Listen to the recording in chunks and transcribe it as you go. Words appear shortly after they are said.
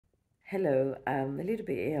Hello, I'm a little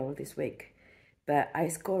bit ill this week, but I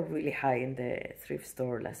scored really high in the thrift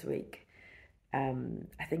store last week.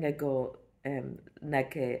 I think I got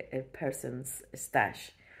like a person's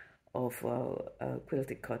stash of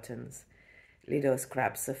quilted cottons, little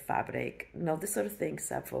scraps of fabric, not the sort of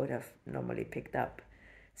things I would have normally picked up.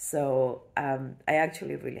 So I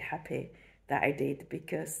actually really happy that I did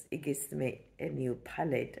because it gives me a new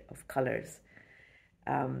palette of colors.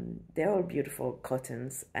 They're all beautiful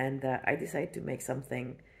cottons, and I decided to make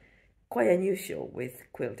something quite unusual with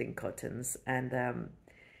quilting cottons, and I'm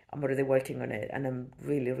already working on it, and I'm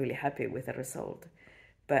really happy with the result.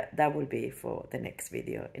 But that will be for the next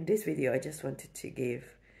video. In this video, I just wanted to give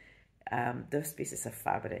those pieces of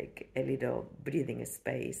fabric a little breathing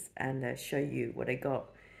space and show you what I got.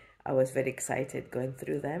 I was very excited going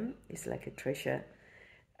through them. It's like a treasure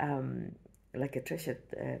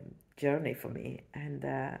journey for me, and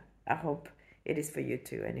I hope it is for you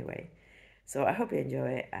too anyway. So I hope you enjoy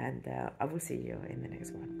it, and I will see you in the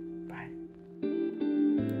next one. Bye.